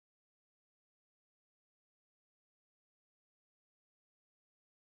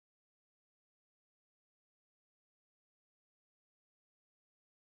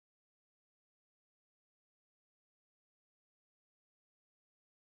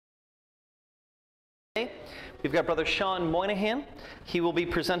we've got Brother Shawn Moynihan. He will be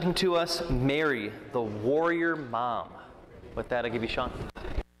presenting to us Mary, the warrior mom. With that, I give you Shawn.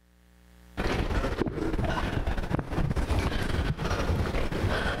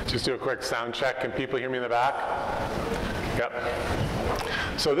 Just do a quick sound check. Can people hear me in the back? Yep.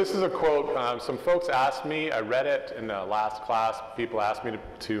 So this is a quote. Some folks asked me, I read it in the last class. People asked me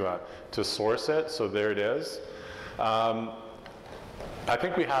to source it, so there it is. I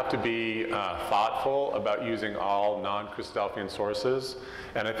think we have to be thoughtful about using all non-Christadelphian sources.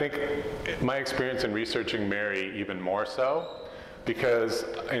 And I think my experience in researching Mary even more so, because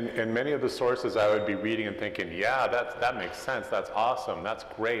in many of the sources I would be reading and thinking, yeah, that makes sense, that's awesome, that's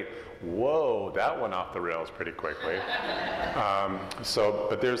great. Whoa, that went off the rails pretty quickly.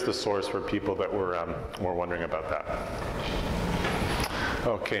 But there's the source for people that were wondering about that.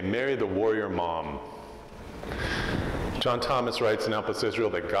 Okay, Mary the warrior mom. John Thomas writes in Helpless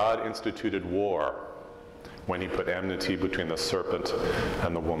Israel that God instituted war when he put enmity between the serpent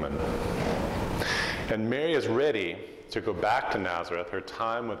and the woman. And Mary is ready to go back to Nazareth. Her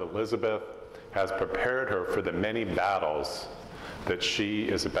time with Elizabeth has prepared her for the many battles that she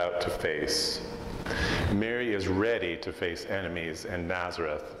is about to face. Mary is ready to face enemies in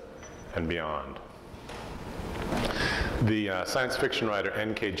Nazareth and beyond. The science fiction writer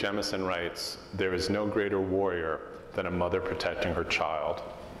N.K. Jemisin writes, "There is no greater warrior than a mother protecting her child."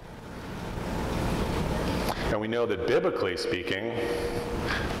 And we know that biblically speaking,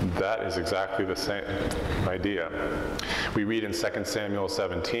 that is exactly the same idea. We read in 2 Samuel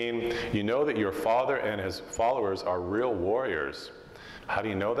 17, "You know that your father and his followers are real warriors." How do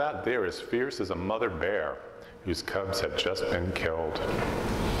you know that? They are as fierce as a mother bear whose cubs have just been killed.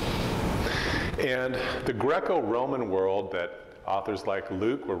 And the Greco-Roman world that authors like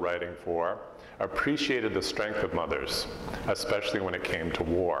Luke were writing for appreciated the strength of mothers, especially when it came to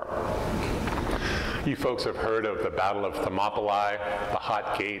war. You folks have heard of the Battle of Thermopylae, the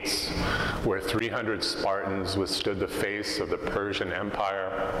hot gates, where 300 Spartans withstood the face of the Persian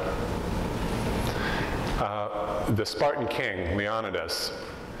Empire. The Spartan king, Leonidas,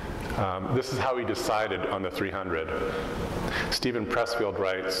 this is how he decided on the 300. Stephen Pressfield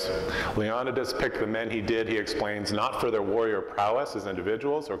writes, "Leonidas picked the men he did, he explains, not for their warrior prowess as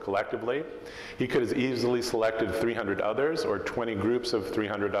individuals or collectively. He could have easily selected 300 others or 20 groups of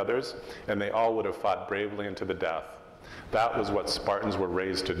 300 others, and they all would have fought bravely into the death. That was what Spartans were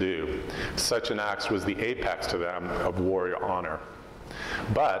raised to do. Such an act was the apex to them of warrior honor.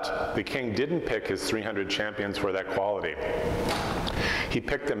 But the king didn't pick his 300 champions for that quality. He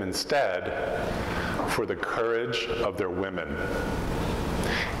picked them instead for the courage of their women.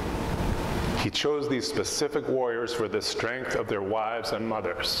 He chose these specific warriors for the strength of their wives and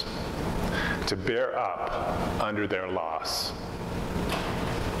mothers to bear up under their loss."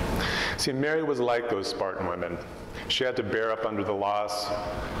 See, Mary was like those Spartan women. She had to bear up under the loss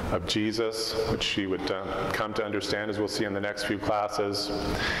of Jesus, which she would come to understand, as we'll see in the next few classes.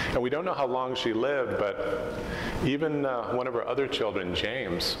 And we don't know how long she lived, but even one of her other children,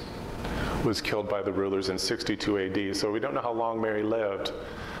 James, was killed by the rulers in 62 AD. So we don't know how long Mary lived,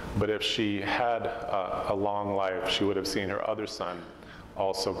 but if she had a long life, she would have seen her other son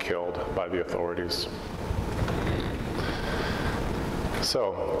also killed by the authorities.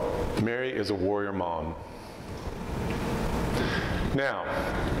 So, Mary is a warrior mom. Now,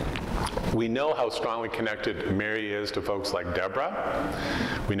 we know how strongly connected Mary is to folks like Deborah.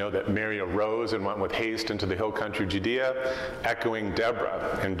 We know that Mary arose and went with haste into the hill country of Judea, echoing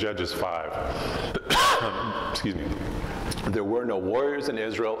Deborah in Judges 5. Excuse me. "There were no warriors in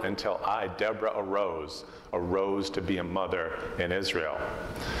Israel until I, Deborah, arose to be a mother in Israel."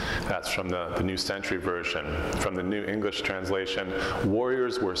 That's from the New Century Version. From the New English translation,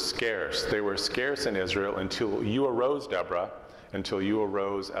 "Warriors were scarce. They were scarce in Israel until you arose, Deborah, until you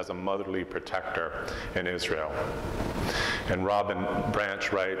arose as a motherly protector in Israel." And Robin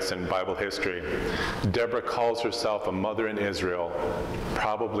Branch writes in Bible History, "Deborah calls herself a mother in Israel,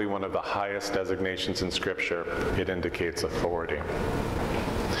 probably one of the highest designations in Scripture. It indicates authority."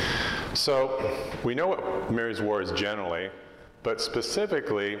 So we know what Mary's war is generally, but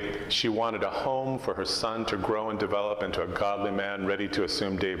specifically, she wanted a home for her son to grow and develop into a godly man ready to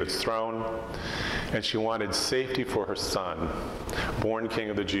assume David's throne. And she wanted safety for her son, born king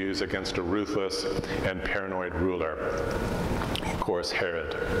of the Jews, against a ruthless and paranoid ruler, of course,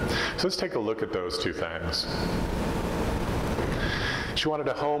 Herod. So let's take a look at those two things. She wanted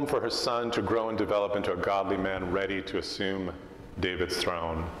a home for her son to grow and develop into a godly man ready to assume David's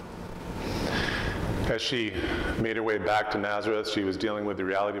throne. As she made her way back to Nazareth, she was dealing with the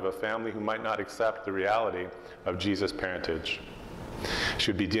reality of a family who might not accept the reality of Jesus' parentage. She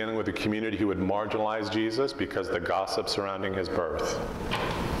would be dealing with a community who would marginalize Jesus because of the gossip surrounding his birth.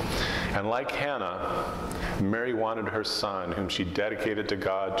 And like Hannah, Mary wanted her son, whom she dedicated to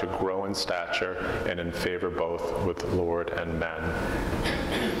God, to grow in stature and in favor both with Lord and men.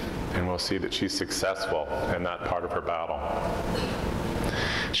 And we'll see that she's successful in that part of her battle.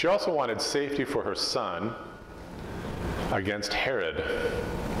 She also wanted safety for her son against Herod.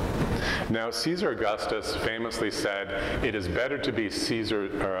 Now, Caesar Augustus famously said, "It is better to be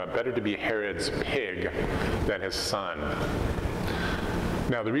better to be Herod's pig than his son."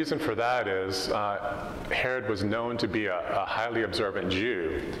 Now, the reason for that is Herod was known to be a highly observant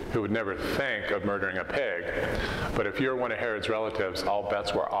Jew who would never think of murdering a pig. But if you're one of Herod's relatives, all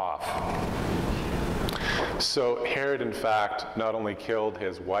bets were off. So Herod, in fact, not only killed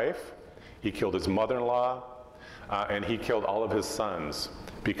his wife, he killed his mother-in-law, and he killed all of his sons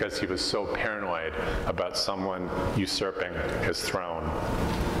because he was so paranoid about someone usurping his throne.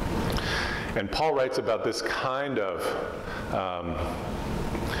 And Paul writes about this kind of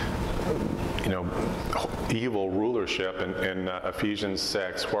evil rulership in Ephesians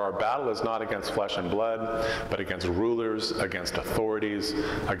 6, where our battle is not against flesh and blood, but against rulers, against authorities,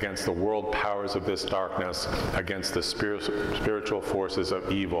 against the world powers of this darkness, against the spiritual forces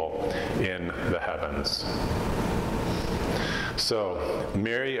of evil in the heavens. So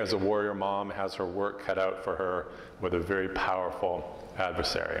Mary, as a warrior mom, has her work cut out for her with a very powerful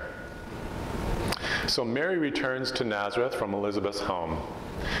adversary. So Mary returns to Nazareth from Elizabeth's home.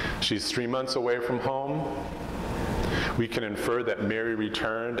 She's 3 months away from home. We can infer that Mary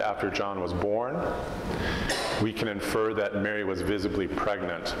returned after John was born. We can infer that Mary was visibly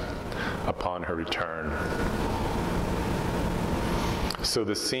pregnant upon her return. So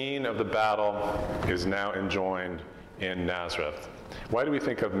the scene of the battle is now enjoined in Nazareth. Why do we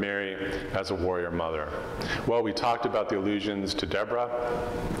think of Mary as a warrior mother? Well, we talked about the allusions to Deborah.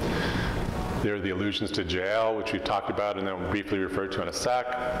 There are the allusions to Jael, which we talked about and then briefly referred to in a sec.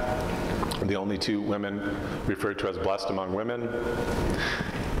 The only two women referred to as blessed among women.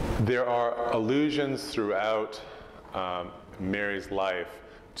 There are allusions throughout Mary's life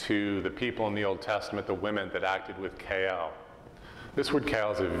to the people in the Old Testament, the women that acted with Kael. This word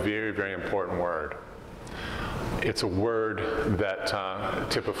Kael is a very, very important word. It's a word that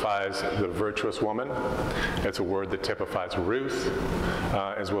typifies the virtuous woman. It's a word that typifies Ruth.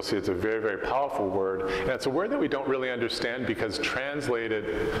 As we'll see, it's a very, very powerful word. And it's a word that we don't really understand because it's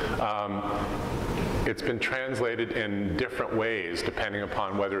been translated in different ways depending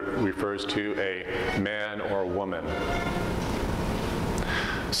upon whether it refers to a man or a woman.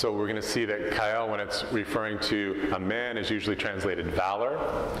 So we're going to see that Kael, when it's referring to a man, is usually translated valor.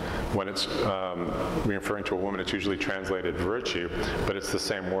 When it's referring to a woman, it's usually translated virtue, but it's the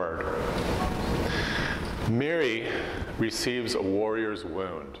same word. Mary receives a warrior's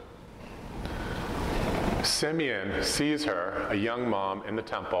wound. Simeon sees her, a young mom, in the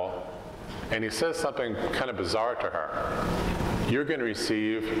temple, and he says something kind of bizarre to her. You're going to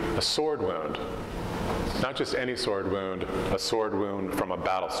receive a sword wound. Not just any sword wound, a sword wound from a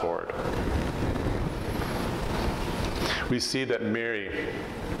battle sword. We see that Mary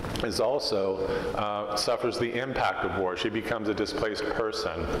is also suffers the impact of war. She becomes a displaced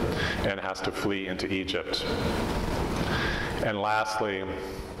person and has to flee into Egypt. And lastly,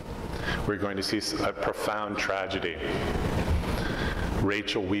 we're going to see a profound tragedy.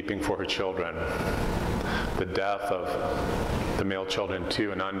 Rachel weeping for her children. The death of the male children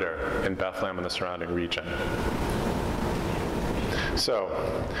 2 and under in Bethlehem and the surrounding region. So,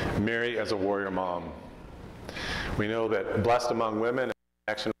 Mary as a warrior mom. We know that blessed among women is a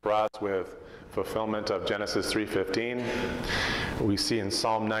connection for us with fulfillment of Genesis 3:15. We see in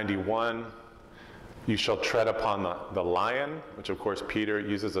Psalm 91, you shall tread upon the lion, which of course Peter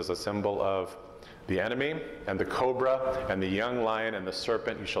uses as a symbol of the enemy, and the cobra, and the young lion, and the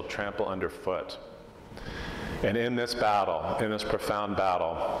serpent you shall trample underfoot. And in this battle, in this profound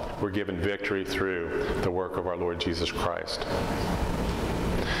battle, we're given victory through the work of our Lord Jesus Christ.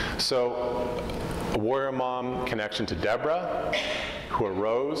 So, a warrior mom, connection to Deborah, who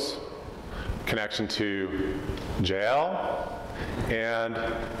arose, connection to Jael, and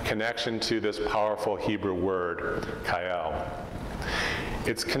connection to this powerful Hebrew word, Kael.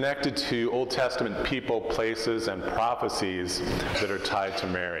 It's connected to Old Testament people, places, and prophecies that are tied to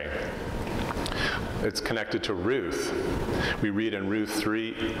Mary. It's connected to Ruth. We read in Ruth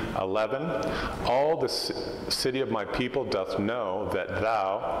 3:11, all the city of my people doth know that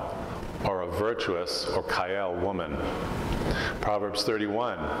thou art a virtuous or Kael woman. Proverbs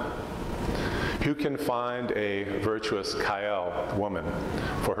 31, who can find a virtuous Kael woman?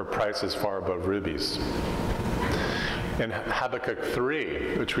 For her price is far above rubies. In Habakkuk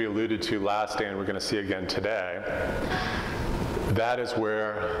 3, which we alluded to last day and we're going to see again today, that is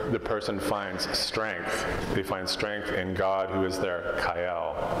where the person finds strength. They find strength in God, who is their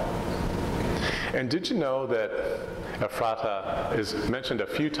Kael. And did you know that Ephrata is mentioned a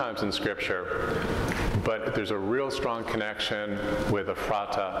few times in Scripture, but there's a real strong connection with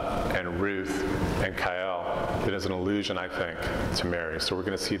Ephrata and Ruth and Kael that is an allusion, I think, to Mary. So we're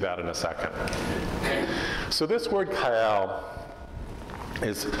going to see that in a second. So this word Kael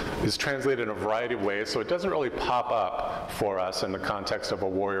is translated in a variety of ways, so it doesn't really pop up for us in the context of a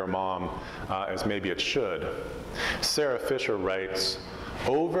warrior mom as maybe it should. Sarah Fisher writes,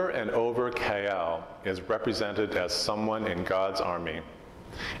 over and over, Kael is represented as someone in God's army.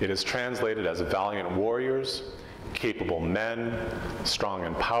 It is translated as valiant warriors, capable men, strong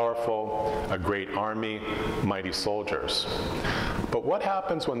and powerful, a great army, mighty soldiers. But what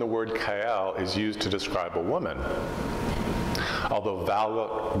happens when the word Kael is used to describe a woman? Although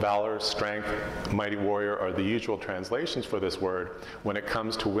valor, strength, mighty warrior are the usual translations for this word, when it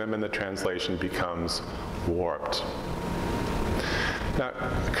comes to women, the translation becomes warped. Now,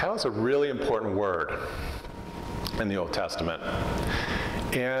 Kael is a really important word in the Old Testament.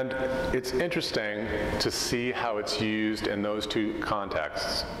 And it's interesting to see how it's used in those two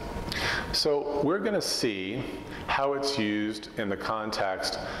contexts. So we're going to see how it's used in the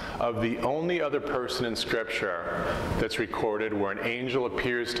context of the only other person in Scripture that's recorded where an angel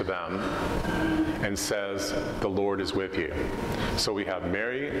appears to them and says, "The Lord is with you." So we have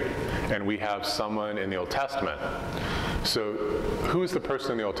Mary, and we have someone in the Old Testament. So who is the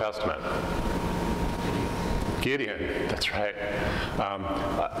person in the Old Testament? Gideon, that's right.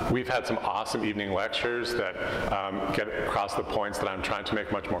 We've had some awesome evening lectures that get across the points that I'm trying to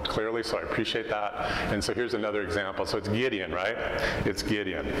make much more clearly, so I appreciate that. And so here's another example. So it's Gideon, right? It's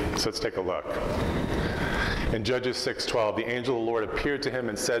Gideon. So let's take a look. In Judges 6:12, the angel of the Lord appeared to him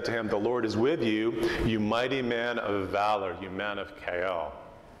and said to him, "The Lord is with you, you mighty man of valor, you man of Kael."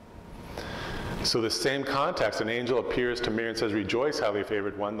 So the same context, an angel appears to Mary and says, "Rejoice, highly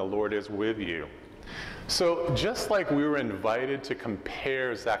favored one, the Lord is with you." So just like we were invited to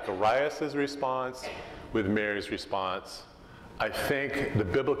compare Zacharias' response with Mary's response, I think the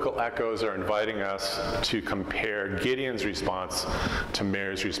biblical echoes are inviting us to compare Gideon's response to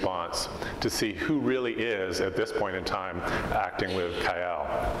Mary's response to see who really is, at this point in time, acting with Kael.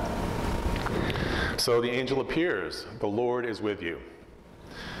 So the angel appears, "The Lord is with you."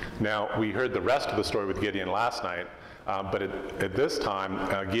 Now, we heard the rest of the story with Gideon last night, but at this time,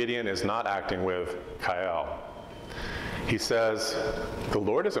 Gideon is not acting with Kael. He says, "The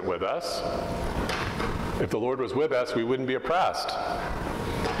Lord isn't with us. If the Lord was with us, we wouldn't be oppressed."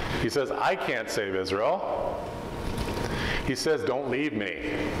 He says, "I can't save Israel." He says, "Don't leave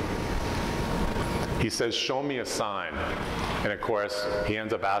me." He says, "Show me a sign." And of course, he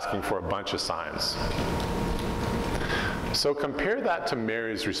ends up asking for a bunch of signs. So compare that to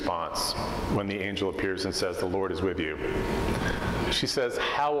Mary's response when the angel appears and says, "The Lord is with you." She says,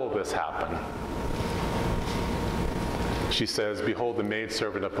 "How will this happen?" She says, "Behold the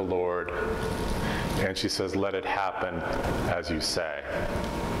maidservant of the Lord." And she says, "Let it happen as you say."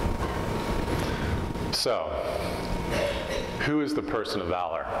 So, who is the person of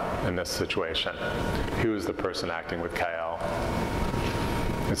valor in this situation? Who is the person acting with Kael?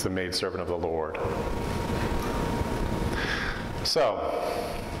 It's the maidservant of the Lord. So,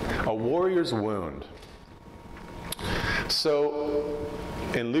 a warrior's wound. So,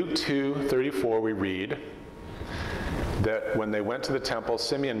 in Luke 2:34, we read that when they went to the temple,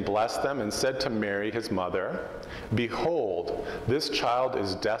 Simeon blessed them and said to Mary, his mother, "Behold, this child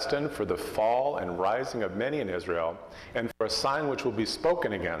is destined for the fall and rising of many in Israel, and for a sign which will be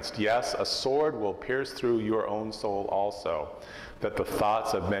spoken against. Yes, a sword will pierce through your own soul also, that the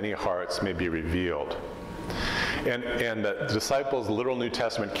thoughts of many hearts may be revealed." And the disciples' literal New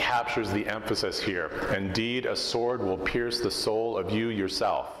Testament captures the emphasis here. Indeed, a sword will pierce the soul of you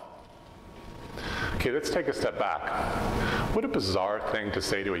yourself. Okay, let's take a step back. What a bizarre thing to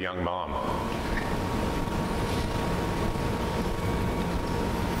say to a young mom.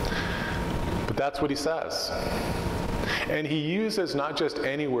 But that's what he says. And he uses not just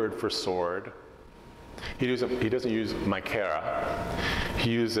any word for sword. He doesn't use Mykera. He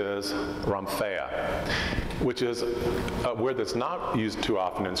uses Ramphea, which is a word that's not used too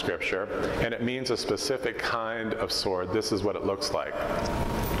often in Scripture, and it means a specific kind of sword. This is what it looks like.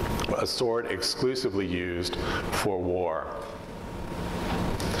 A sword exclusively used for war.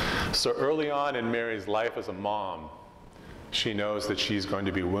 So early on in Mary's life as a mom, she knows that she's going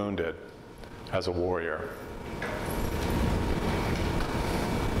to be wounded as a warrior.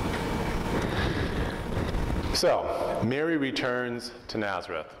 So, Mary returns to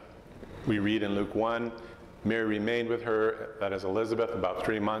Nazareth. We read in Luke 1, Mary remained with her, that is Elizabeth, about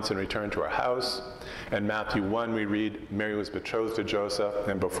 3 months and returned to her house. In Matthew 1, we read Mary was betrothed to Joseph,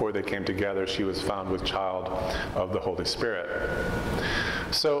 and before they came together, she was found with child of the Holy Spirit.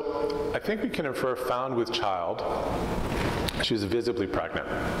 So I think we can infer found with child. She was visibly pregnant.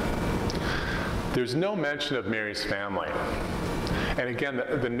 There's no mention of Mary's family. And again,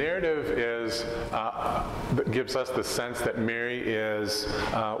 the narrative is, gives us the sense that Mary is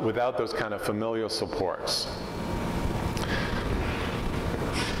without those kind of familial supports.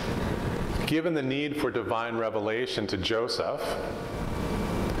 Given the need for divine revelation to Joseph,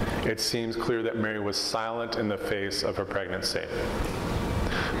 it seems clear that Mary was silent in the face of her pregnancy.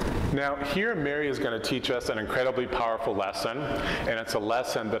 Now, here Mary is going to teach us an incredibly powerful lesson, and it's a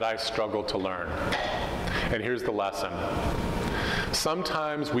lesson that I struggle to learn. And here's the lesson.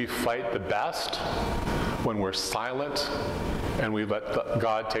 Sometimes we fight the best when we're silent and we let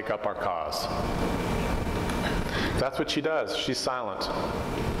God take up our cause. That's what she does. She's silent.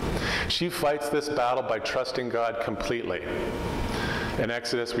 She fights this battle by trusting God completely. In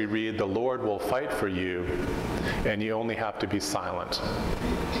Exodus we read, "The Lord will fight for you, and you only have to be silent."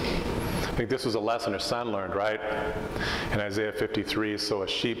 I think this was a lesson her son learned, right? In Isaiah 53, "So a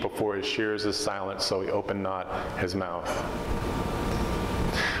sheep before his shears is silent, so he opened not his mouth."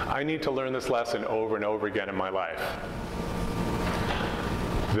 I need to learn this lesson over and over again in my life.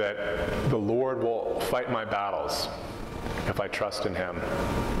 That the Lord will fight my battles if I trust in him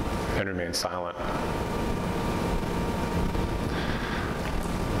and remain silent.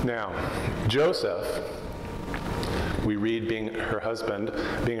 Now, Joseph, we read being her husband,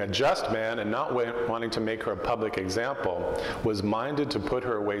 being a just man and not wanting to make her a public example, was minded to put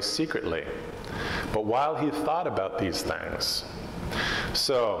her away secretly. But while he thought about these things,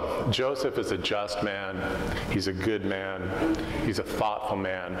 so Joseph is a just man, he's a good man, he's a thoughtful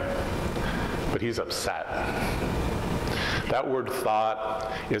man, but he's upset. That word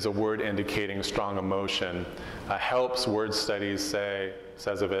thought is a word indicating strong emotion. Helps word studies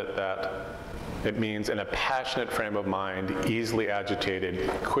says of it that it means in a passionate frame of mind, easily agitated,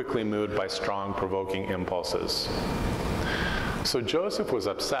 quickly moved by strong provoking impulses. So Joseph was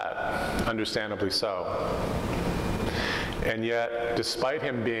upset, understandably so. And yet, despite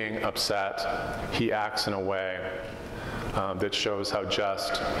him being upset, he acts in a way that shows how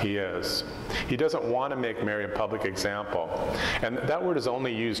just he is. He doesn't want to make Mary a public example. And that word is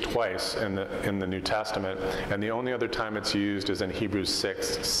only used twice in the New Testament, and the only other time it's used is in Hebrews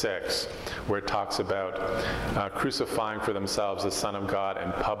 6:6, where it talks about crucifying for themselves the Son of God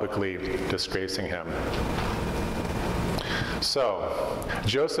and publicly disgracing him. So,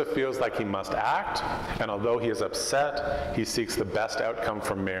 Joseph feels like he must act, and although he is upset, he seeks the best outcome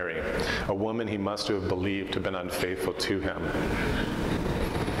for Mary, a woman he must have believed to have been unfaithful to him.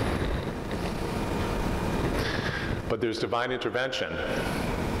 But there's divine intervention.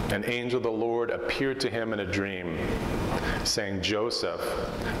 An angel of the Lord appeared to him in a dream, saying, "Joseph,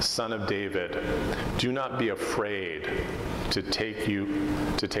 son of David, do not be afraid to take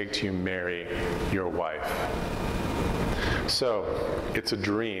to you Mary, your wife." So, it's a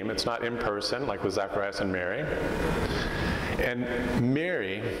dream. It's not in person, like with Zacharias and Mary. And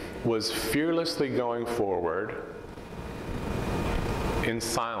Mary was fearlessly going forward in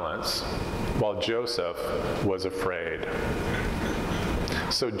silence, while Joseph was afraid.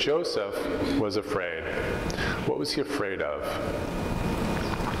 So Joseph was afraid. What was he afraid of?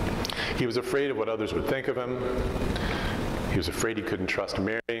 He was afraid of what others would think of him. He was afraid he couldn't trust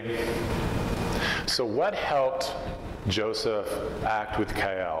Mary. So what helped Joseph act with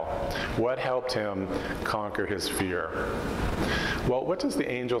Kael? What helped him conquer his fear? Well, what does the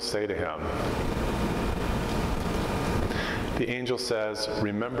angel say to him? The angel says,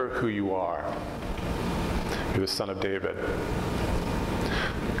 "Remember who you are. You're the son of David.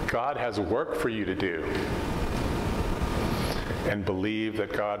 God has work for you to do, and believe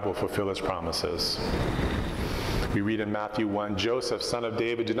that God will fulfill his promises." We read in Matthew 1, "Joseph, son of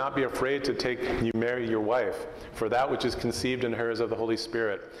David, do not be afraid to take you Mary, your wife, for that which is conceived in her is of the Holy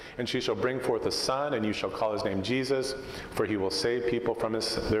Spirit. And she shall bring forth a son, and you shall call his name Jesus, for he will save people from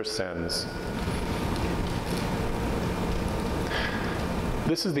their sins."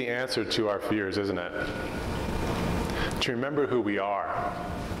 This is the answer to our fears, isn't it? To remember who we are.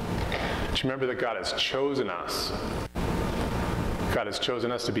 To remember that God has chosen us. God has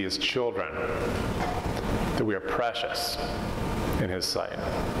chosen us to be his children. That we are precious in his sight.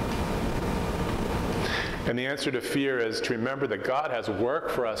 And the answer to fear is to remember that God has work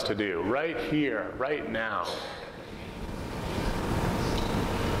for us to do right here, right now.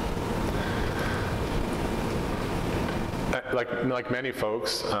 like many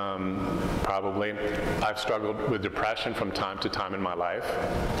folks, probably, I've struggled with depression from time to time in my life.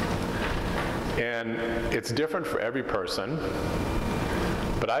 And it's different for every person,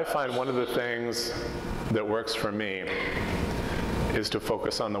 but I find one of the things that works for me is to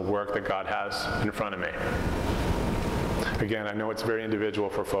focus on the work that God has in front of me. Again, I know it's very individual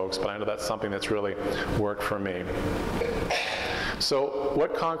for folks, but I know that's something that's really worked for me. So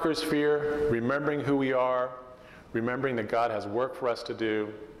what conquers fear? Remembering who we are, remembering that God has work for us to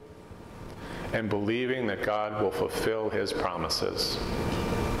do, and believing that God will fulfill his promises.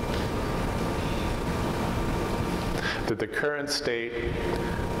 That the current state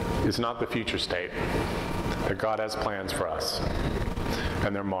is not the future state, that God has plans for us,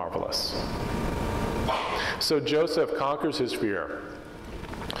 and they're marvelous. So Joseph conquers his fear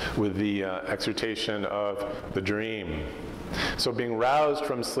with the exhortation of the dream. So being roused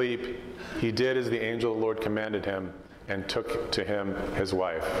from sleep, he did as the angel of the Lord commanded him and took to him his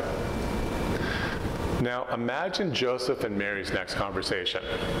wife. Now imagine Joseph and Mary's next conversation.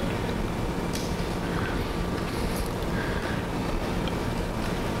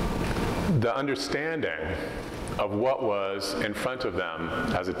 The understanding of what was in front of them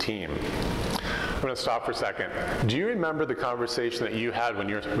as a team. I'm going to stop for a second. Do you remember the conversation that you had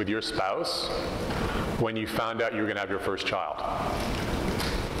with your spouse when you found out you were going to have your first child?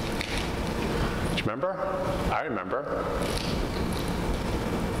 Do you remember? I remember.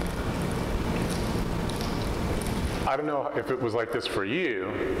 I don't know if it was like this for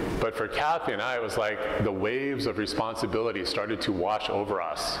you, but for Kathy and I, it was like the waves of responsibility started to wash over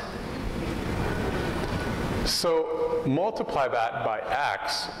us. So multiply that by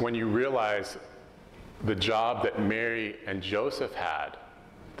X when you realize the job that Mary and Joseph had,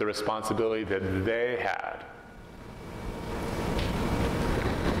 the responsibility that they had.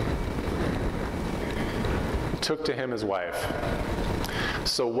 Took to him his wife.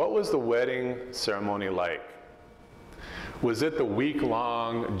 So what was the wedding ceremony like? Was it the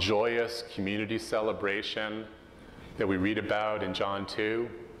week-long, joyous community celebration that we read about in John 2?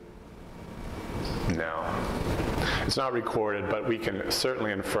 No. It's not recorded, but we can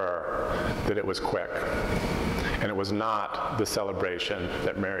certainly infer that it was quick. And it was not the celebration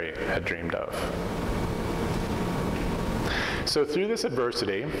that Mary had dreamed of. So through this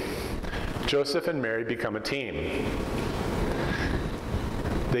adversity, Joseph and Mary become a team.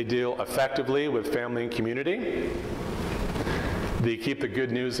 They deal effectively with family and community. They keep the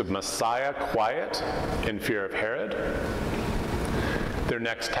good news of Messiah quiet in fear of Herod. Their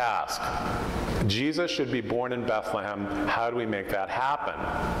next task: Jesus should be born in Bethlehem. How do we make that happen?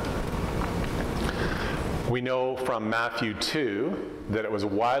 We know from Matthew 2 that it was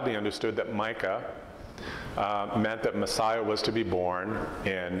widely understood that Micah meant that Messiah was to be born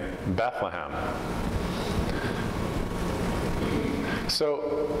in Bethlehem.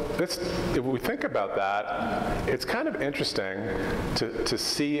 So if we think about that, it's kind of interesting to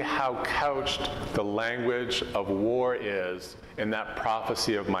see how couched the language of war is in that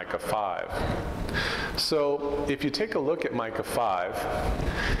prophecy of Micah 5. So if you take a look at Micah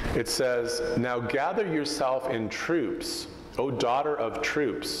 5, it says, "Now gather yourself in troops, O daughter of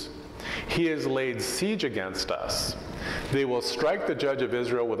troops. He has laid siege against us. They will strike the judge of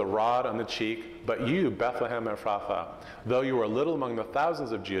Israel with a rod on the cheek, but you, Bethlehem Ephrathah, though you are little among the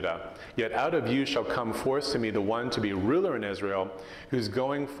thousands of Judah, yet out of you shall come forth to me the one to be ruler in Israel, whose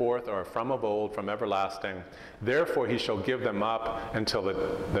going forth are from of old, from everlasting. Therefore he shall give them up until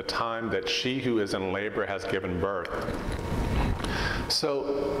the time that she who is in labor has given birth."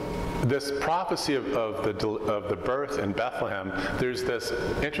 So this prophecy of the birth in Bethlehem, there's this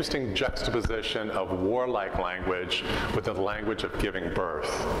interesting juxtaposition of warlike language with the language of giving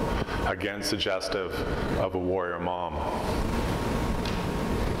birth, again suggestive of a warrior mom.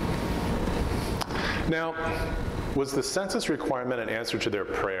 Now, was the census requirement an answer to their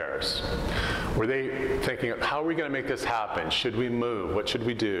prayers? Were they thinking, how are we going to make this happen? Should we move? What should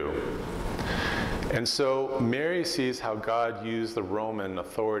we do? And so Mary sees how God used the Roman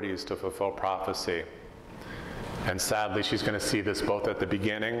authorities to fulfill prophecy. And sadly, she's going to see this both at the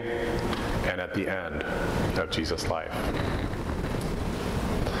beginning and at the end of Jesus' life.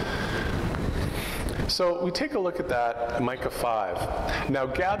 So we take a look at that, Micah 5. "Now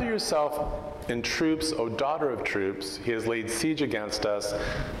gather yourself in troops, O daughter of troops. He has laid siege against us.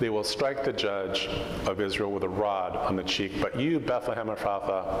 They will strike the judge of Israel with a rod on the cheek. But you, Bethlehem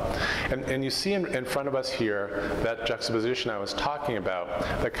Ephrathah." And you see in front of us here that juxtaposition I was talking about,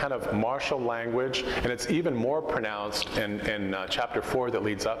 that kind of martial language, and it's even more pronounced in chapter 4 that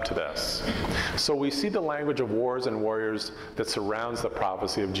leads up to this. So we see the language of wars and warriors that surrounds the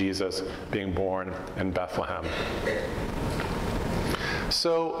prophecy of Jesus being born in Bethlehem.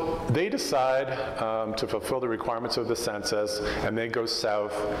 So they decide to fulfill the requirements of the census, and they go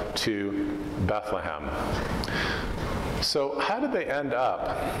south to Bethlehem. So how did they end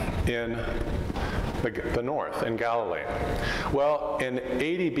up in the north, in Galilee? Well, in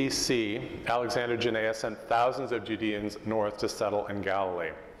 80 BC, Alexander Jannaeus sent thousands of Judeans north to settle in Galilee.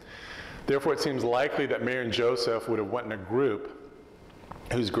 Therefore, it seems likely that Mary and Joseph would have went in a group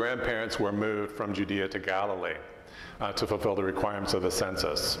whose grandparents were moved from Judea to Galilee to fulfill the requirements of the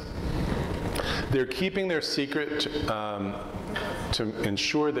census. They're keeping their secret to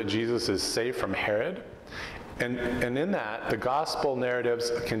ensure that Jesus is safe from Herod. And in that, the gospel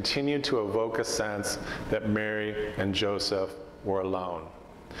narratives continue to evoke a sense that Mary and Joseph were alone.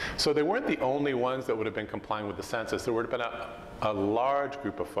 So they weren't the only ones that would have been complying with the census. There would have been a large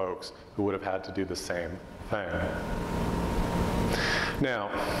group of folks who would have had to do the same thing.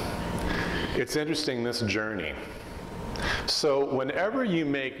 Now, it's interesting, this journey. So whenever you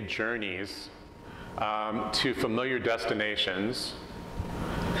make journeys to familiar destinations,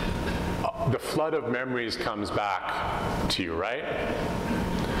 the flood of memories comes back to you, right?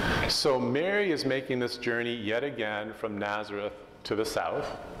 So Mary is making this journey yet again from Nazareth to the south.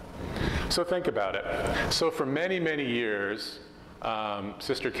 So think about it. So for many, many years,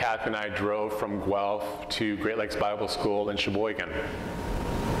 Sister Kathy and I drove from Guelph to Great Lakes Bible School in Sheboygan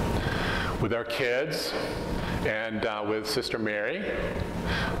with our kids and with Sister Mary.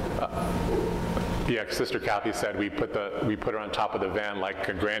 Yeah, Sister Kathy said we put her on top of the van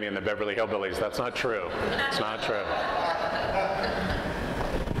like Granny and the Beverly Hillbillies. That's not true. It's not true.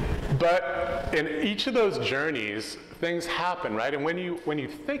 But in each of those journeys, things happen, right? And when you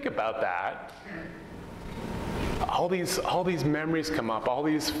think about that, all these memories come up, all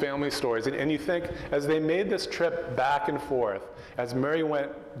these family stories, and you think, as they made this trip back and forth, as Mary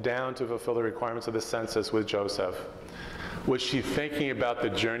went down to fulfill the requirements of the census with Joseph, was she thinking about the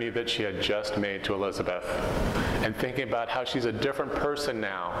journey that she had just made to Elizabeth and thinking about how she's a different person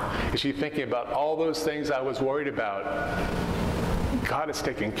now? Is she thinking about all those things I was worried about? God is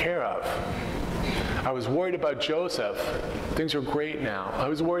taken care of. I was worried about Joseph. Things are great now. I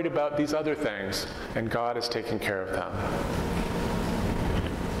was worried about these other things, and God is taking care of them.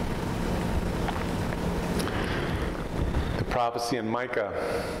 The prophecy in Micah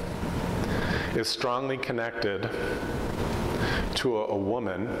is strongly connected to a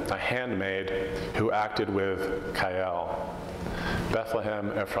woman, a handmaid, who acted with Kael,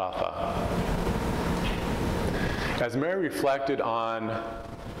 Bethlehem Ephrathah. As Mary reflected on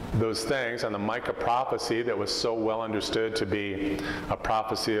those things, on the Micah prophecy that was so well understood to be a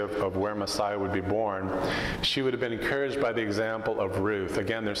prophecy of where Messiah would be born, she would have been encouraged by the example of Ruth.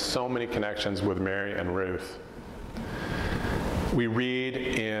 Again, there's so many connections with Mary and Ruth. We read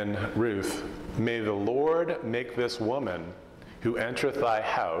in Ruth, "May the Lord make this woman who entereth thy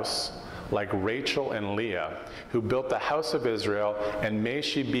house like Rachel and Leah, who built the house of Israel, and may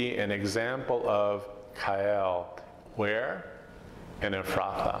she be an example of Kael." Where? In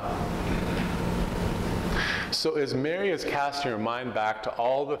Ephrathah. So as Mary is casting her mind back to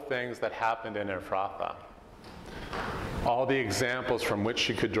all the things that happened in Ephrathah, all the examples from which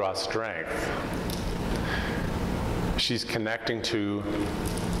she could draw strength, she's connecting to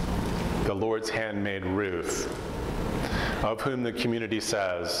the Lord's handmaid Ruth, of whom the community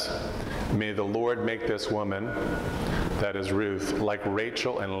says, "May the Lord make this woman," that is Ruth, "like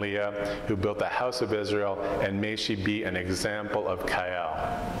Rachel and Leah, who built the house of Israel, and may she be an example of Kael."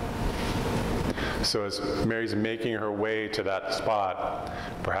 So as Mary's making her way to that spot,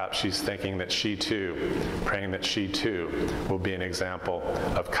 perhaps she's thinking that she too, praying that she too will be an example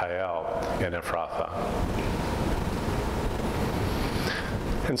of Kael in Ephrathah.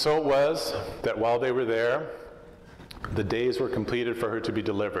 And so it was that while they were there, the days were completed for her to be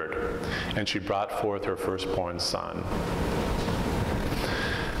delivered, and she brought forth her firstborn son.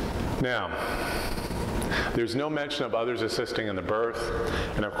 Now, there's no mention of others assisting in the birth,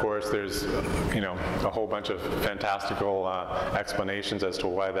 and of course there's, a whole bunch of fantastical explanations as to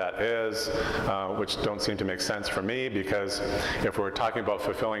why that is, which don't seem to make sense for me, because if we're talking about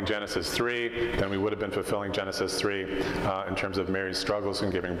fulfilling Genesis 3, then we would have been fulfilling Genesis 3 in terms of Mary's struggles in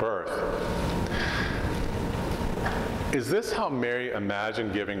giving birth. Is this how Mary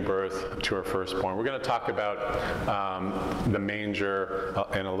imagined giving birth to her firstborn? We're going to talk about the manger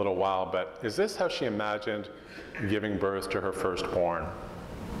in a little while, but is this how she imagined giving birth to her firstborn?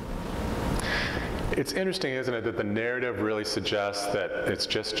 It's interesting, isn't it, that the narrative really suggests that it's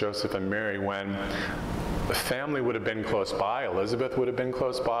just Joseph and Mary, when the family would have been close by, Elizabeth would have been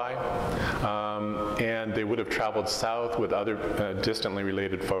close by, and they would have traveled south with other distantly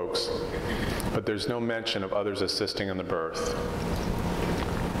related folks. But there's no mention of others assisting in the birth.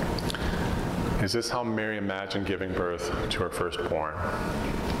 Is this how Mary imagined giving birth to her firstborn?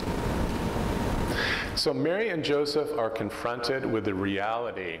 So Mary and Joseph are confronted with the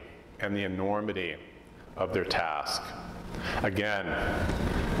reality and the enormity of their task. Again,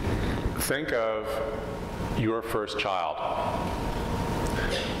 think of your first child.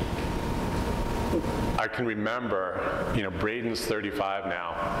 I can remember, Braden's 35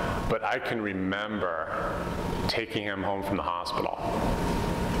 now, but I can remember taking him home from the hospital.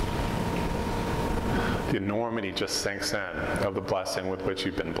 The enormity just sinks in of the blessing with which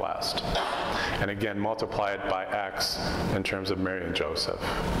you've been blessed. And again, multiply it by X in terms of Mary and Joseph.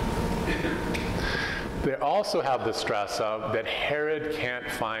 They also have the stress of that Herod can't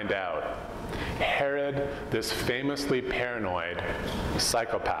find out. Herod, this famously paranoid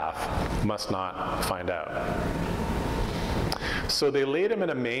psychopath, must not find out. So they laid him in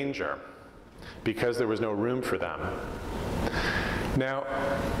a manger because there was no room for them. Now,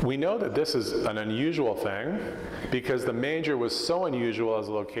 we know that this is an unusual thing because the manger was so unusual as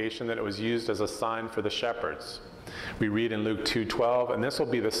a location that it was used as a sign for the shepherds. We read in Luke 2:12, and this will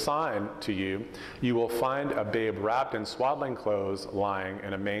be the sign to you, you will find a babe wrapped in swaddling clothes lying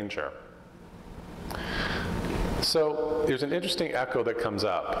in a manger. So there's an interesting echo that comes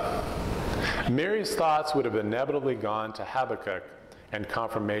up. Mary's thoughts would have inevitably gone to Habakkuk and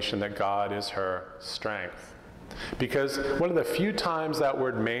confirmation that God is her strength. Because one of the few times that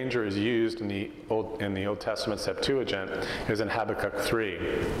word manger is used in the Old Testament Septuagint is in Habakkuk 3.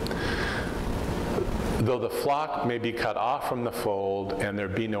 Though the flock may be cut off from the fold and there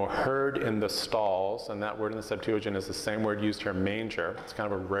be no herd in the stalls, and that word in the Septuagint is the same word used here, manger. It's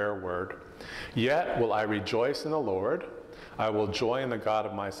kind of a rare word. Yet will I rejoice in the Lord. I will joy in the God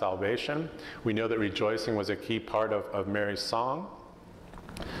of my salvation. We know that rejoicing was a key part of Mary's song.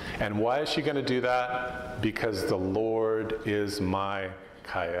 And why is she going to do that? Because the Lord is my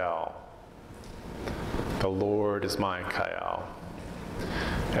Kael. The Lord is my Kael.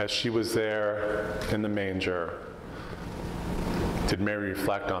 As she was there in the manger, did Mary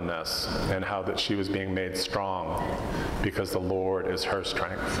reflect on this and how that she was being made strong because the Lord is her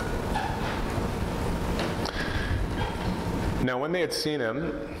strength? Now, when they had seen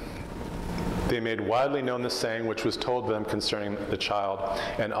him, they made widely known the saying which was told them concerning the child,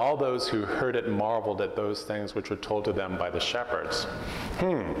 and all those who heard it marveled at those things which were told to them by the shepherds.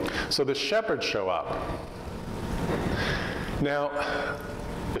 So the shepherds show up. Now,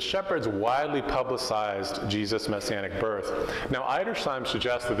 the shepherds widely publicized Jesus' messianic birth. Now, Edersheim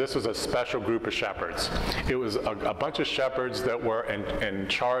suggests that this was a special group of shepherds. It was a bunch of shepherds that were in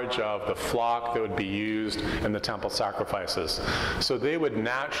charge of the flock that would be used in the temple sacrifices. So they would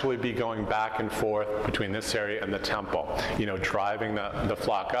naturally be going back and forth between this area and the temple, driving the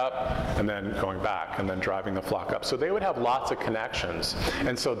flock up and then going back and then driving the flock up. So they would have lots of connections.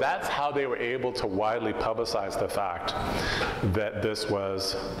 And so that's how they were able to widely publicize the fact that this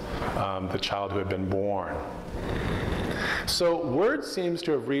was the child who had been born. So word seems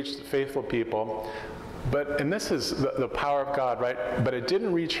to have reached faithful people, and this is the power of God, right? But it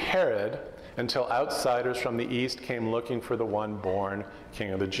didn't reach Herod until outsiders from the east came looking for the one born King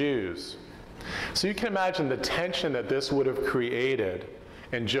of the Jews. So you can imagine the tension that this would have created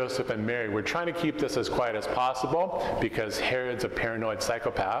in Joseph and Mary. We're trying to keep this as quiet as possible because Herod's a paranoid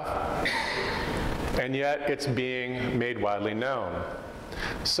psychopath, and yet it's being made widely known.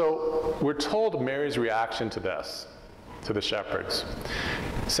 So we're told Mary's reaction to this, to the shepherds.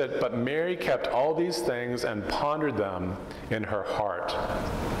 It said, but Mary kept all these things and pondered them in her heart.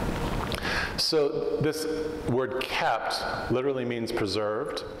 So this word kept literally means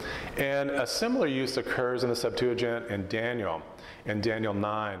preserved, and a similar use occurs in the Septuagint in Daniel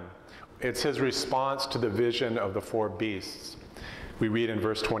 9. It's his response to the vision of the 4 beasts. We read in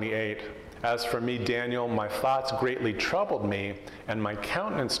verse 28, as for me, Daniel, my thoughts greatly troubled me, and my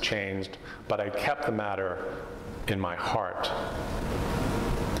countenance changed, but I kept the matter in my heart.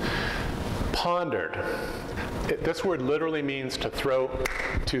 Pondered. This word literally means to throw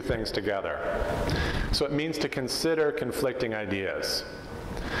two things together. So it means to consider conflicting ideas.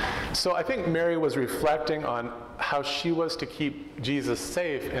 So I think Mary was reflecting on how she was to keep Jesus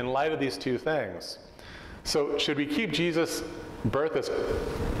safe in light of these two things. So should we keep Jesus' birth as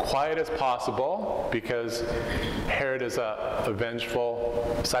quiet as possible because Herod is a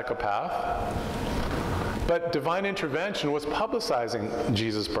vengeful psychopath? But divine intervention was publicizing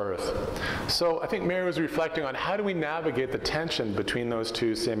Jesus' birth. So I think Mary was reflecting on how do we navigate the tension between those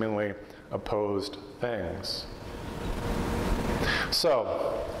two seemingly opposed things.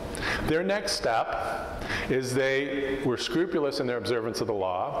 So their next step is they were scrupulous in their observance of the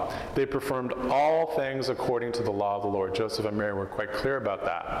law. They performed all things according to the law of the Lord. Joseph and Mary were quite clear about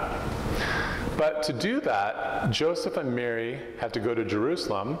that. But to do that, Joseph and Mary had to go to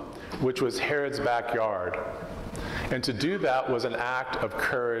Jerusalem, which was Herod's backyard. And to do that was an act of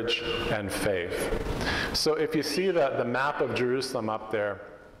courage and faith. So if you see the map of Jerusalem up there,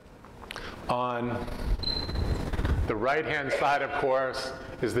 on the right-hand side, of course,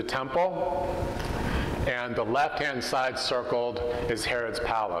 is the temple, and the left-hand side circled is Herod's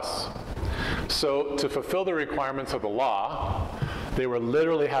palace. So to fulfill the requirements of the law, they were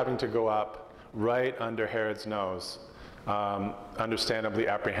literally having to go up right under Herod's nose. Understandably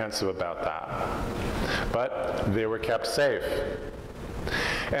apprehensive about that. But they were kept safe.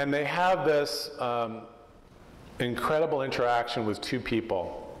 And they have this incredible interaction with two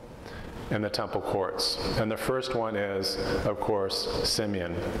people in the temple courts. And the first one is, of course,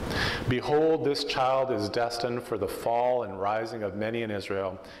 Simeon. Behold, this child is destined for the fall and rising of many in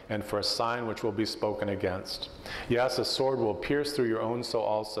Israel, and for a sign which will be spoken against. Yes, a sword will pierce through your own soul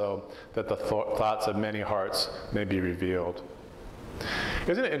also, that the thoughts of many hearts may be revealed.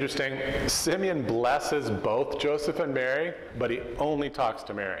 Isn't it interesting? Simeon blesses both Joseph and Mary, but he only talks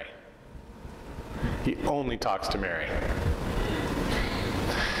to Mary. He only talks to Mary.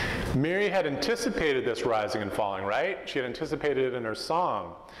 Mary had anticipated this rising and falling, right? She had anticipated it in her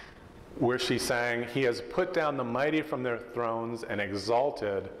song, where she sang, "He has put down the mighty from their thrones and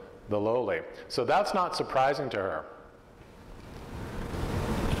exalted the lowly." So that's not surprising to her.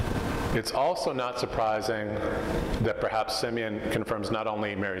 It's also not surprising that perhaps Simeon confirms not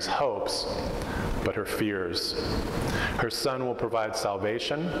only Mary's hopes, but her fears. Her son will provide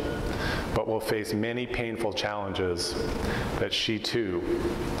salvation, but will face many painful challenges that she too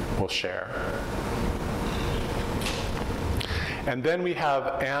will share. And then we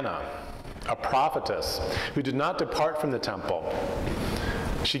have Anna, a prophetess, who did not depart from the temple.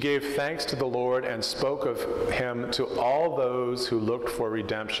 She gave thanks to the Lord and spoke of him to all those who looked for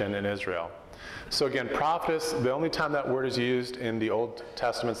redemption in Israel. So again, prophetess, the only time that word is used in the Old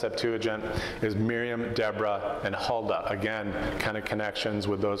Testament Septuagint is Miriam, Deborah, and Huldah. Again, kind of connections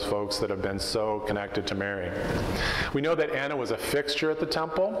with those folks that have been so connected to Mary. We know that Anna was a fixture at the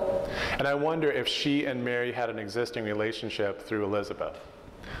temple, and I wonder if she and Mary had an existing relationship through Elizabeth.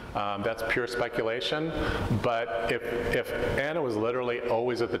 That's pure speculation, but if Anna was literally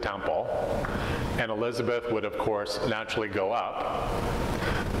always at the temple, and Elizabeth would, of course, naturally go up,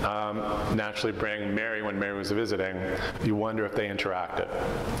 naturally bring Mary when Mary was visiting, you wonder if they interacted.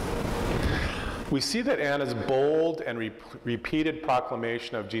 We see that Anna's bold and repeated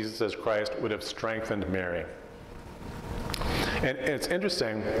proclamation of Jesus as Christ would have strengthened Mary. And it's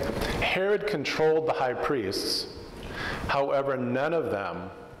interesting, Herod controlled the high priests, however, none of them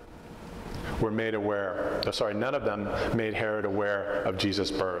made Herod aware of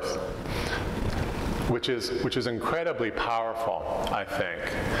Jesus' birth, which is incredibly powerful, I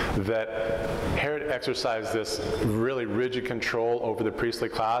think, that Herod exercised this really rigid control over the priestly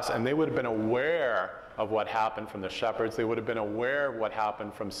class, and they would have been aware of what happened from the shepherds. They would have been aware of what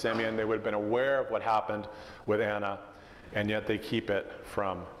happened from Simeon. They would have been aware of what happened with Anna, and yet they keep it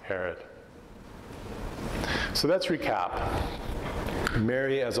from Herod. So let's recap.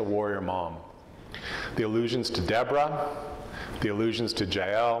 Mary as a warrior mom. The allusions to Deborah, the allusions to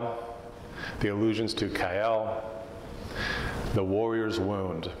Jael, the allusions to Kael, the warrior's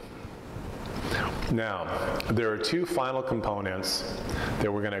wound. Now, there are two final components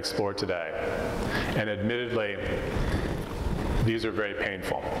that we're going to explore today. And admittedly, these are very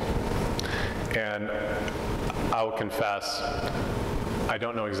painful. And I will confess, I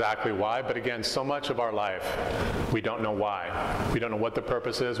don't know exactly why, but again, so much of our life, we don't know why. We don't know what the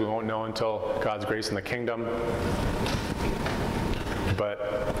purpose is. We won't know until God's grace in the kingdom.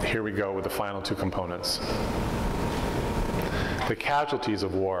 But here we go with the final two components. The casualties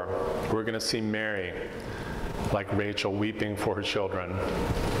of war. We're going to see Mary, like Rachel, weeping for her children.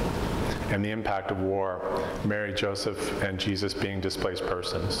 And the impact of war, Mary, Joseph, and Jesus being displaced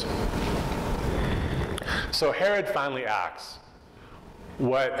persons. So Herod finally acts.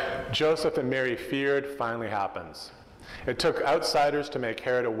 What Joseph and Mary feared finally happens. It took outsiders to make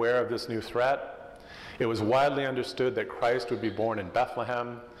Herod aware of this new threat. It was widely understood that Christ would be born in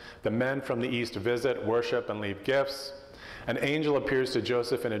Bethlehem. The men from the east visit, worship, and leave gifts. An angel appears to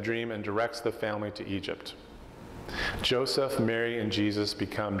Joseph in a dream and directs the family to Egypt. Joseph, Mary, and Jesus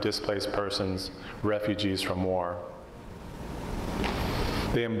become displaced persons, refugees from war.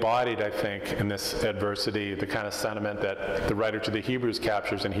 They embodied, I think, in this adversity, the kind of sentiment that the writer to the Hebrews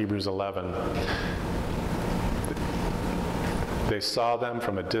captures in Hebrews 11. They saw them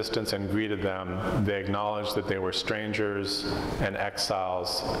from a distance and greeted them. They acknowledged that they were strangers and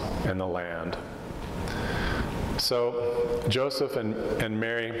exiles in the land. So Joseph and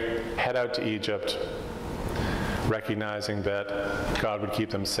Mary head out to Egypt, recognizing that God would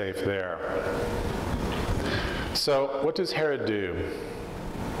keep them safe there. So what does Herod do?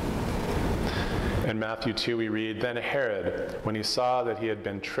 In Matthew 2 we read, "Then Herod, when he saw that he had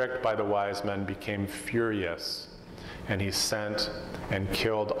been tricked by the wise men, became furious, and he sent and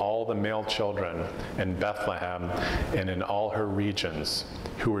killed all the male children in Bethlehem and in all her regions,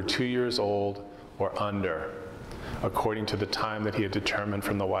 who were 2 years old or under, according to the time that he had determined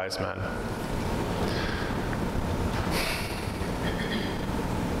from the wise men."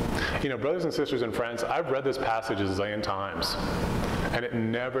 You know, brothers and sisters and friends, I've read this passage a zillion times, and it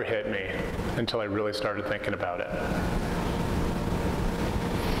never hit me until I really started thinking about it.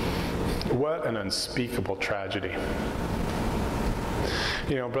 What an unspeakable tragedy.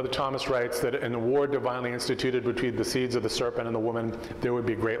 You know, Brother Thomas writes that in the war divinely instituted between the seeds of the serpent and the woman, there would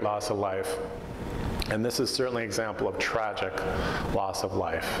be great loss of life. And this is certainly an example of tragic loss of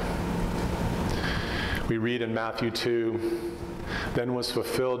life. We read in Matthew 2, "Then was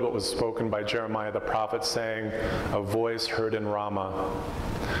fulfilled what was spoken by Jeremiah the prophet, saying, a voice heard in Ramah,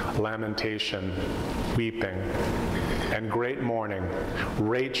 lamentation, weeping, and great mourning,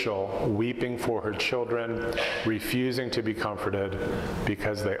 Rachel weeping for her children, refusing to be comforted,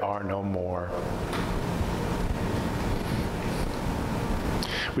 because they are no more."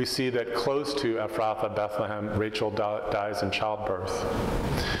 We see that close to Ephrathah, Bethlehem, Rachel dies in childbirth.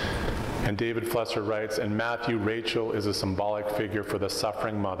 And David Flesser writes, in Matthew, Rachel is a symbolic figure for the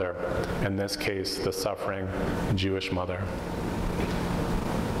suffering mother, in this case, the suffering Jewish mother.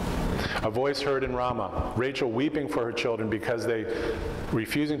 A voice heard in Ramah, Rachel weeping for her children because they,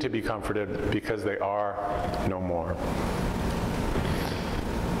 refusing to be comforted because they are no more.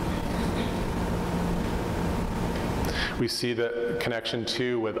 We see the connection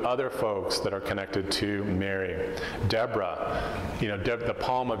too with other folks that are connected to Mary. Deborah, you know, the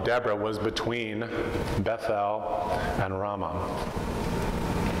palm of Deborah was between Bethel and Ramah.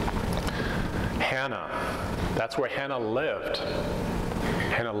 Hannah, that's where Hannah lived.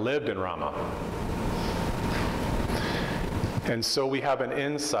 Hannah lived in Ramah. And so we have an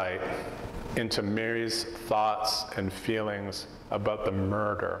insight into Mary's thoughts and feelings about the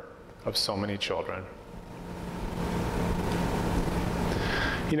murder of so many children.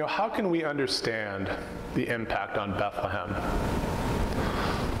 You know, how can we understand the impact on Bethlehem,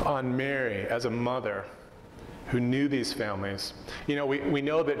 on Mary as a mother who knew these families? You know, we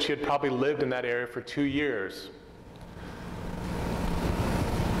know that she had probably lived in that area for 2 years.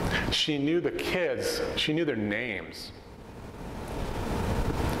 She knew the kids. She knew their names.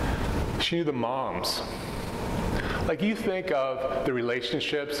 She knew the moms. Like, you think of the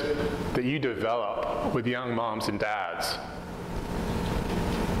relationships that you develop with young moms and dads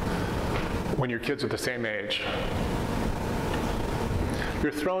when your kids are the same age.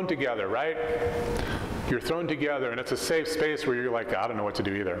 You're thrown together, right? You're thrown together, and it's a safe space where you're like, I don't know what to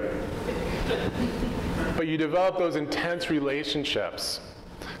do either. But you develop those intense relationships.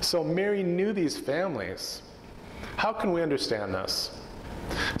 So Mary knew these families. How can we understand this?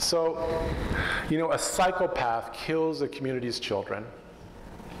 So, you know, a psychopath kills a community's children.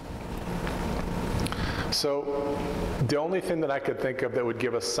 So the only thing that I could think of that would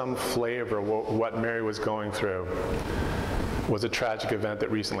give us some flavor of what Mary was going through was a tragic event that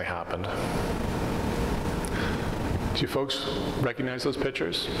recently happened. Do you folks recognize those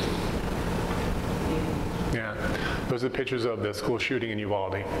pictures? Yeah, those are the pictures of the school shooting in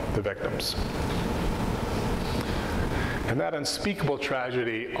Uvalde, the victims. And that unspeakable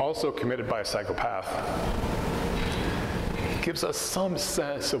tragedy, also committed by a psychopath, gives us some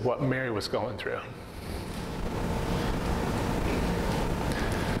sense of what Mary was going through.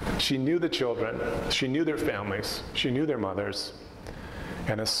 She knew the children, she knew their families, she knew their mothers,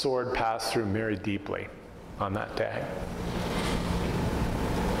 and a sword passed through Mary deeply on that day.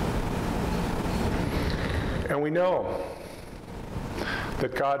 And we know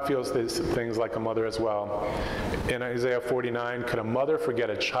that God feels these things like a mother as well. In Isaiah 49, could a mother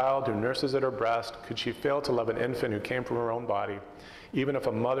forget a child who nurses at her breast? Could she fail to love an infant who came from her own body? Even if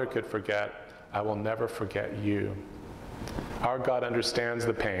a mother could forget, I will never forget you. Our God understands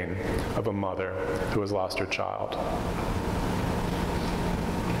the pain of a mother who has lost her child.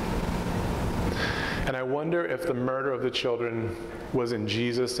 And I wonder if the murder of the children was in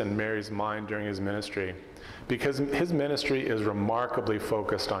Jesus and Mary's mind during his ministry, because his ministry is remarkably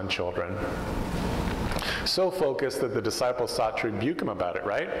focused on children. So focused that the disciples sought to rebuke him about it,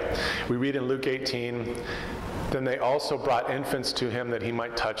 right? We read in Luke 18, Then they also brought infants to him that he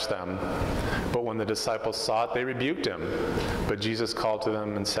might touch them. But when the disciples saw it, they rebuked him. But Jesus called to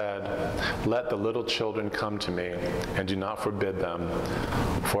them and said, "Let the little children come to me, and do not forbid them,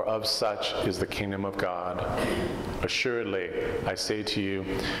 for of such is the kingdom of God. Assuredly, I say to you,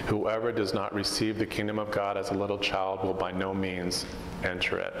 whoever does not receive the kingdom of God as a little child will by no means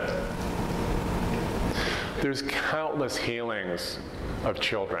enter it." There's countless healings of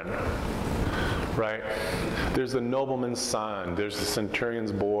children, right? There's the nobleman's son, there's the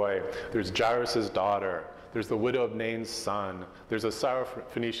centurion's boy, there's Jairus' daughter, there's the widow of Nain's son, there's a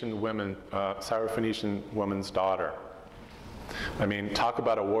Syrophoenician woman's daughter. I mean, talk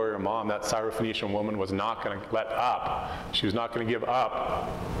about a warrior mom. That Syrophoenician woman was not going to let up. She was not going to give up.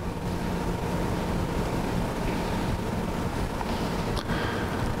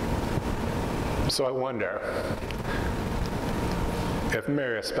 So I wonder if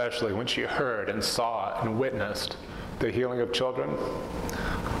Mary, especially when she heard and saw and witnessed the healing of children,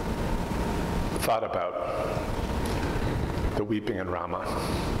 thought about the weeping in Ramah.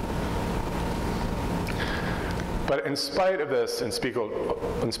 But in spite of this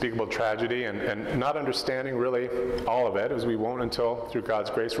unspeakable tragedy and not understanding really all of it, as we won't until through God's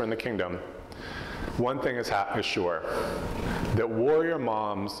grace we're in the kingdom, one thing is sure, that warrior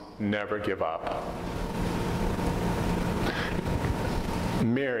moms never give up.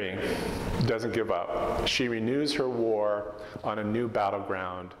 Mary doesn't give up. She renews her war on a new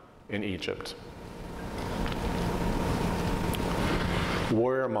battleground in Egypt.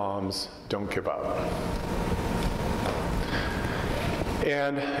 Warrior moms don't give up.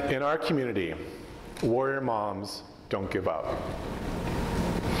 And in our community, warrior moms don't give up.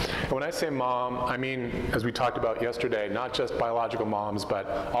 And when I say mom, I mean, as we talked about yesterday, not just biological moms, but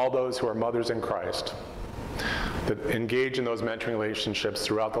all those who are mothers in Christ that engage in those mentoring relationships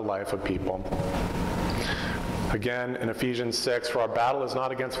throughout the life of people. Again, in Ephesians 6, for our battle is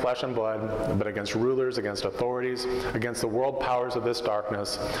not against flesh and blood, but against rulers, against authorities, against the world powers of this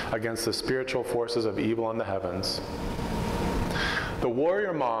darkness, against the spiritual forces of evil in the heavens. The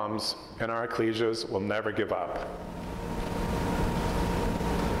warrior moms in our ecclesias will never give up.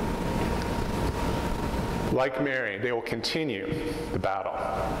 Like Mary, they will continue the battle.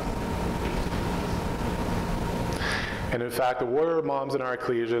 And in fact, the warrior moms in our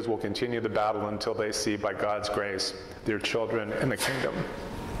ecclesias will continue the battle until they see, by God's grace, their children in the kingdom.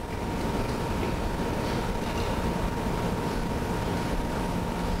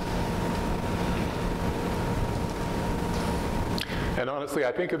 And honestly,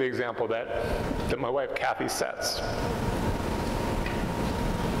 I think of the example that my wife Kathy sets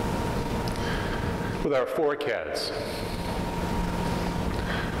with our 4 kids.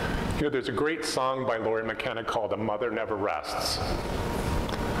 You know, there's a great song by Laurie McKenna called "A Mother Never Rests."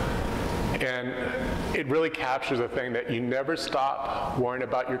 And it really captures the thing that you never stop worrying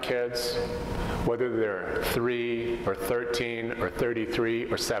about your kids, whether they're 3 or 13 or 33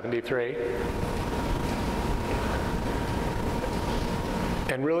 or 73.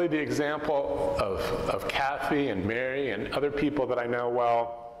 And really the example of Kathy and Mary and other people that I know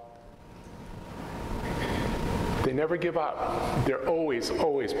well, they never give up. They're always,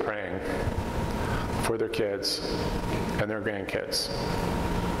 always praying for their kids and their grandkids.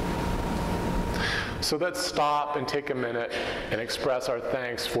 So let's stop and take a minute and express our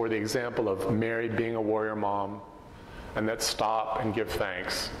thanks for the example of Mary being a warrior mom. And let's stop and give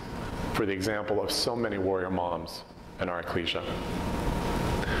thanks for the example of so many warrior moms in our ecclesia.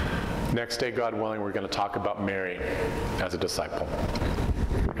 Next day, God willing, we're going to talk about Mary as a disciple.